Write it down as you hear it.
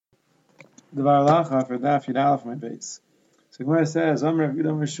Dvar Halacha for Daf Yud Aleph my base. So Gemara says, Amr Rav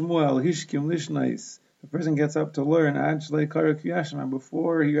Yudah Shmuel Hishkim Lishnais. The person gets up to learn Ajlei Kara Kriyashma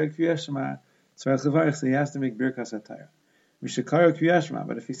before he read Kriyashma. So he has to make Birkas HaTorah. Mishakara Kriyashma,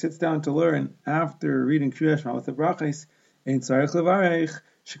 but if he sits down to learn after reading Kriyashma with the Berachos, Ein Tzarech Levarech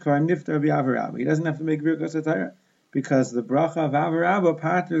Shekar Niftar B'Avarabba. He doesn't have to make Birkas HaTorah because the bracha of Avarabba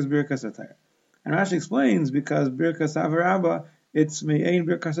paters Birkas HaTorah. And Rashi explains because Birkas Avarabba it's Me'ein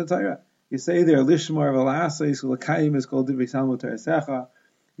Birkas HaTorah. You say there, Lishmar v'lasais u'lakayim is called Divrei Salmo Tarasecha.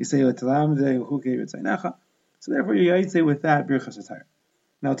 You say L'talamdei u'chukei v'tzaynecha. So therefore you say with that Birkas HaTorah.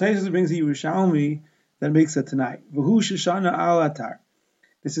 Now Taisus brings a Yerushalmi that makes it tonight. V'hu Shoshana al atar.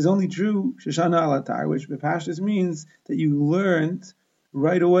 This is only true Shoshana al atar, which B'Pashtus means that you learned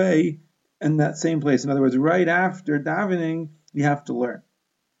right away in that same place. In other words, right after davening, you have to learn.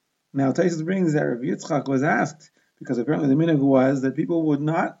 Now Taisus brings that Rav Yitzchak was asked, because apparently the minhag was that people would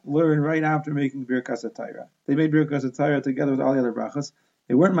not learn right after making Birkas HaTorah. They made Birkas HaTorah together with all the other brachas.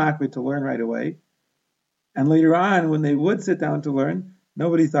 They weren't makbid to learn right away. And later on, when they would sit down to learn,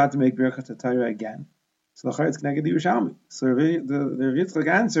 nobody thought to make Birkas HaTorah again. So the Charetz connected the Yerushalmi. So the Rav Yitzchak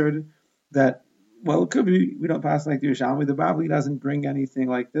answered that, well, it could be we don't pass like the Yerushalmi. The Babli doesn't bring anything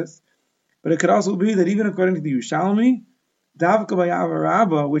like this. But it could also be that even according to the Yerushalmi, Davka B'Yavar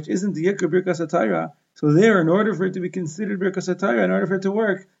Rabba, which isn't the Yikr Birkas HaTorah, so there, in order for it to be considered Birkas HaTorah, in order for it to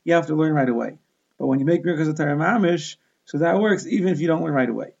work, you have to learn right away. But when you make Birkas HaTorah Mamish, so that works even if you don't learn right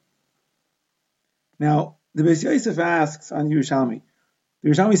away. Now, the Beis Yosef asks on Yerushalmi. The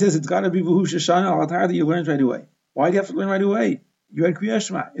Yerushalmi says it's got to be V'hu Shoshana al atar that you learned right away. Why do you have to learn right away? You had Kriya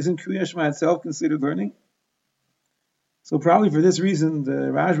Shema. Isn't Kriya Shema itself considered learning? So probably for this reason, the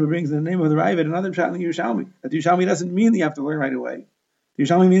Rashba brings in the name of the Ravid another pshat in the Yerushalmi. That the Yerushalmi doesn't mean that you have to learn right away. The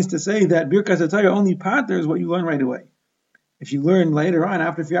Yerushalmi means to say that Birkas HaTorah only paters what you learn right away. If you learn later on,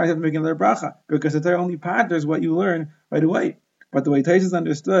 after a few hours, you have to make another bracha. Birkas HaTorah only paters what you learn right away. But the way Taisus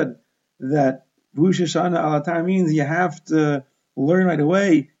understood that V'hu Shoshana al atar means you have to learn right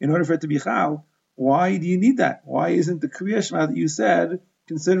away in order for it to be chal, why do you need that? Why isn't the Kriya Shema that you said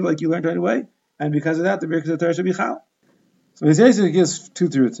considered like you learned right away? And because of that, the Birkas HaTorah should be chal. So he gives two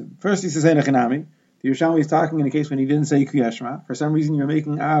terutzim. First, he says Einachinami. The Yerushalmi is talking in a case when he didn't say Kriya Shema. For some reason, you're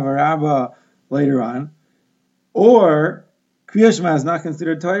making Avarabba later on. Or, Kriya Shema is not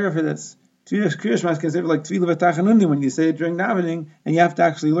considered Torah for this. Kriya Shema is considered like Tefillah v'Tachanundim when you say it during davening, and you have to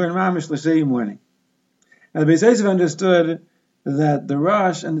actually learn Mamish L'Sheim learning. Now, the Beis Yosef understood that the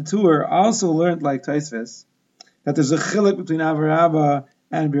Rosh and the Tur also learned like Taisvis, that there's a chiluk between Avarabba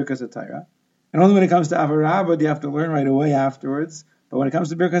and Birkas HaTorah. And only when it comes to Avarabba do you have to learn right away afterwards. But when it comes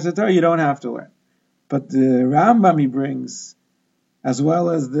to Birkas HaTorah, you don't have to learn. But the Rambam he brings, as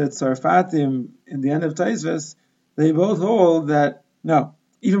well as the Tzarfatim in the end of Taisvis, they both hold that, no,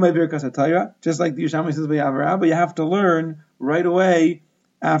 even by Birkas HaTorah, just like the Yerushalmi says by Avarabba, you have to learn right away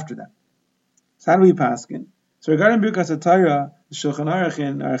after that. So how do we paskin? So regarding Birkas HaTorah, the Shulchan Aruch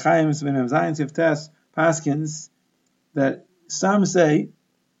in Archaim Svim Zayin Siftes paskins that some say,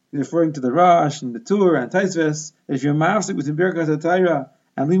 referring to the Rosh and the Tur and Taisvis, that if you're mafsik between Birkas HaTorah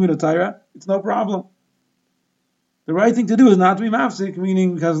and Limud HaTorah, it's no problem. The right thing to do is not to be mafsik,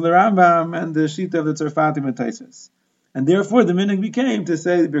 meaning because of the Rambam and the Shita of the Tzarfatim and Taisvis. And therefore the minhag became to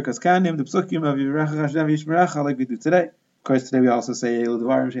say the Birkas Kanim, the Psukim of Yerachach Hashem Yishmerecha, like we do today. Of course, today we also say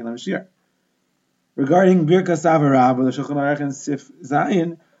Dvar Shein Lamashir. Regarding Birkas Avarabba, the Shulchan Aruch and Sif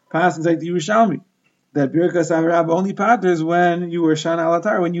Zayin pass inside the Yerushalmi, that Birkas Avarabba only paters when you were Shana al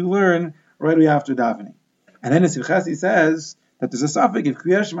atar, when you learn right away after davening. And then the Sivchasi says that there's a suffix if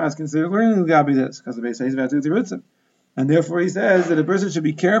Kriya Shema is considered learning Gabi this, because the Beis says Vatutzim. And therefore he says that a person should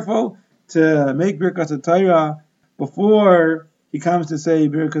be careful to make Birkas HaTorah before he comes to say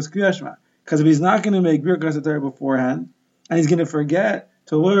Birkas Kriya Shema. Because if he's not going to make Birkas HaTorah beforehand, and he's going to forget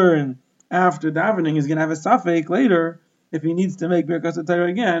to learn after davening, he's going to have a suffix later if he needs to make Birkas HaTorah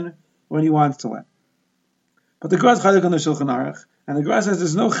again when he wants to learn. But the Gra is chaduk on the Shulchan Aruch, and the Gra says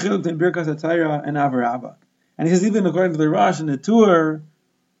there's no chiluk in Birkas HaTorah and Avarabba. And he says even according to the Rosh and the Tur,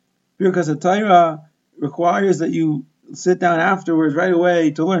 Birkas HaTorah requires that you sit down afterwards right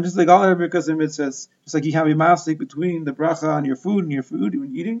away to learn, just like all other Birkas and mitzvahs. Just like you can't be mafsik between the bracha on your food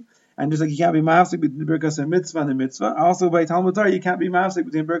when eating, and just like you can't be mafsik between the Birkas and mitzvah and the mitzvah, also by Talmud Torah you can't be mafsik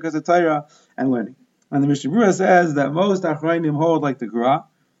between Birkas HaTorah and learning. And the Mishnah Berurah says that most Achrayim hold like the Gra,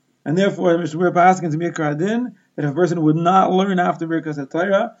 and therefore the Mishnah Berurah passes into Mikra Adin that if a person would not learn after Birkas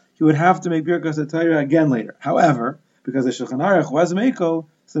HaTorah, he would have to make Birkas HaTorah again later. However, because the Shulchan Aruch was Meiko,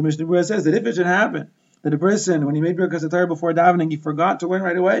 so the Mishnah Berurah says that if it should happen that a person, when he made Birkas HaTorah before davening, he forgot to learn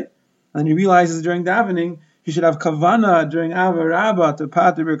right away, and he realizes during davening, he should have kavana during Avarabba to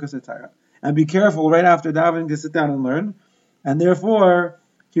pater Birkas HaTorah. and be careful right after davening to sit down and learn, and therefore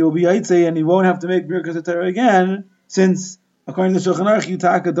he will be Yaitzei and he won't have to make Berachos Torah again, since according to Shulchan Aruch, you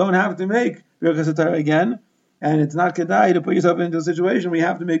don't have to make Berachos Torah again, and it's not kedai to put yourself into a situation where you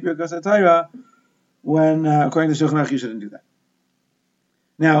have to make Berachos Torah when, according to Shulchan Aruch, you shouldn't do that.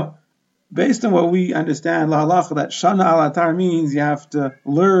 Now, based on what we understand, la halacha, that shana al atar means you have to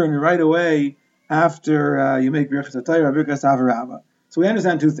learn right away after you make Berachos Torah, Berachos Avarabba. So we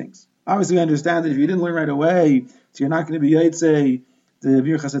understand two things. Obviously, we understand that if you didn't learn right away, so you're not going to be Yaitzei the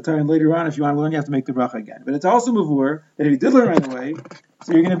Berachos Torah, and later on, if you want to learn, you have to make the bracha again. But it's also mavur that if you did learn right away,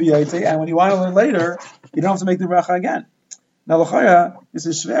 so you're going to be Yaitzei, and when you want to learn later, you don't have to make the bracha again. Now, l'chaya, this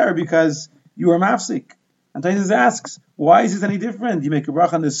is shver because you are mafsik. And Taisus asks, why is this any different? You make a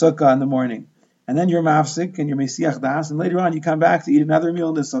bracha in the sukkah in the morning, and then you're mafsik and you're mesiach das, and later on you come back to eat another meal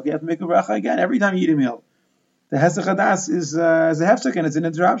in the sukkah. You have to make a bracha again every time you eat a meal. The hesach hadas is a hefsek and it's an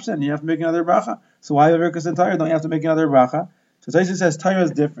interruption. You have to make another bracha. So why Berachos Torah don't you have to make another bracha? So Taisus says Torah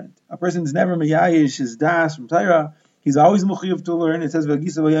is different. A person's never meyayish his das from Torah. He's always muchiyav to learn. It says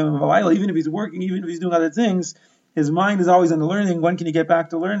even if he's working, even if he's doing other things, his mind is always on the learning. When can he get back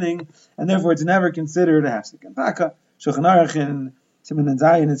to learning? And therefore, it's never considered a hefsek. And taka Shulchan Aruch and Siman and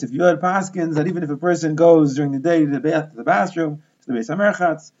Zayin, it's if you had paskins that even if a person goes during the day to the bathroom, to the Beis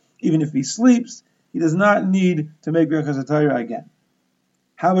HaMerchatz, even if he sleeps, he does not need to make Berachos Torah again.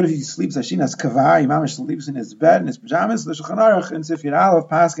 How about if he sleeps Hashinas Kavah, Imam sleeps in his bed, in his pajamas, the Shulchan Aruch and Sifir Aleph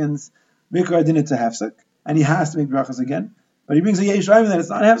paskins, Mikra Din it's a hefsek, and he has to make brachas again. But he brings a Yesh Rayim that it's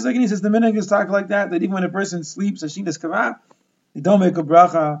not hefsek, and he says the minhag is talk like that even when a person sleeps Hashinas Kavah, they don't make a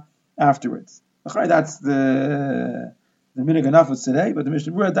bracha afterwards. That's the minhag enough with today, but the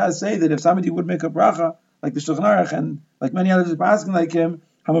Mishnah Berurah does say that if somebody would make a bracha, like the Shulchan Aruch and like many others paskin like him,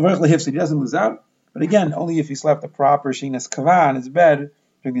 Hamavarech lehifsek, he doesn't lose out. But again, only if he slept a proper Shinas Kavah in his bed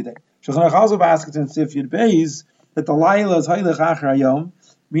during the day. Shulchan Aruch also asks in Sif Yud Beis that the Laila is Hailech Achar Hayom,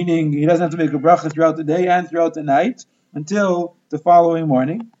 meaning he doesn't have to make a bracha throughout the day and throughout the night until the following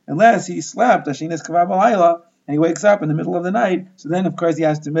morning, unless he slept a Shinas Kavah B'Laila and he wakes up in the middle of the night. So then, of course, he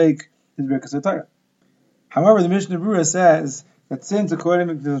has to make his Berachos Torah. However, the Mishnah Berurah says that since, according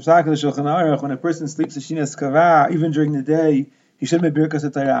to the Psak of the Shulchan Aruch, when a person sleeps a Shinas Kavah, even during the day, he should make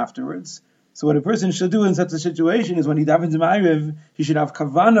Berachos Torah afterwards. So what a person should do in such a situation is when he davens Ma'ariv, he should have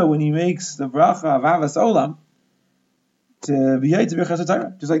kavana when he makes the bracha of Avas Olam to be Yaitzei Berachos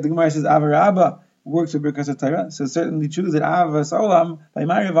Torah. Just like the Gemara says, Avarabba works with Berachos Torah. So it's certainly true that Avas Olam by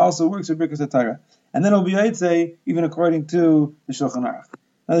Ma'ariv also works with Berachos Torah. And then it'll be Yaitzei even according to the Shulchan Aruch.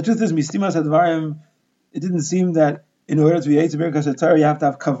 Now the truth is, Mistimas Hadvarim, it didn't seem that in order to be Yaitzei Berachos Torah, you have to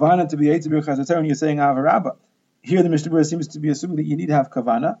have kavana to be Yaitzei Berachos Torah when you're saying Avarabba. Here the Mishnah Berurah seems to be assuming that you need to have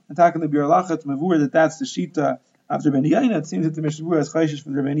kavana. And talking to the Halacha, it's mavur that's the shita of the Rabbeinu Yaina. It seems that the Mishnah Berurah is chayshish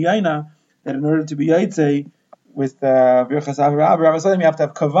from the Rabbeinu Yaina that in order to be Yaitzei with Berachos Avarabba, you have to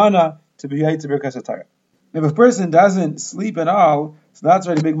have kavana to be Yaitzei Berachos Torah. If a person doesn't sleep at all, so that's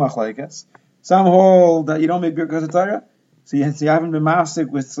already big machlokes. Some hold that you don't make Berachos Torah, so you haven't been mafsik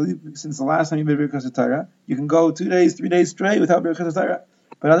with sleep since the last time you made Berachos Torah. You can go 2 days, 3 days straight without Berachos Torah.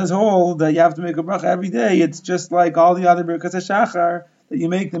 But others hold that you have to make a bracha every day. It's just like all the other Berachos HaShachar, that you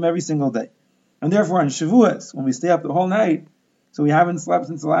make them every single day. And therefore on Shavuos, when we stay up the whole night, so we haven't slept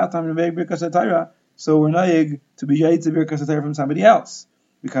since the last time we made Berachos Torah, so we're naig to be Yaitzei Berachos Torah from somebody else.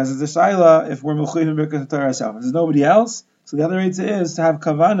 Because it's a shaila if we're mechuyev in Berachos Torah ourselves. If there's nobody else, so the other Yaitzei is to have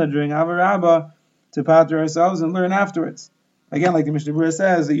kavana during Avarabba to pater ourselves and learn afterwards. Again, like the Mishnah Berurah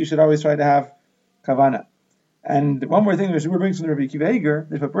says, that you should always try to have kavana. And one more thing the Mishnah Berurah brings from the Rabbi Akiva Eiger,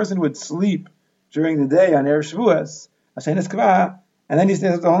 if a person would sleep during the day on Erev Shavuos, Hashenis Kavah, and then he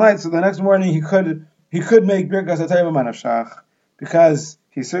stays up the whole night, so the next morning he could make Berachos Torah B'Manashach, because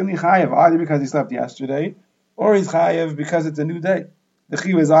he's certainly chayav, either because he slept yesterday, or he's chayav because it's a new day. The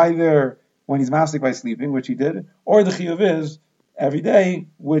chiyuv is either when he's mafsik by sleeping, which he did, or the chiyuv is every day,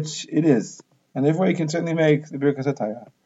 which it is. And therefore he can certainly make the Berachos Torah.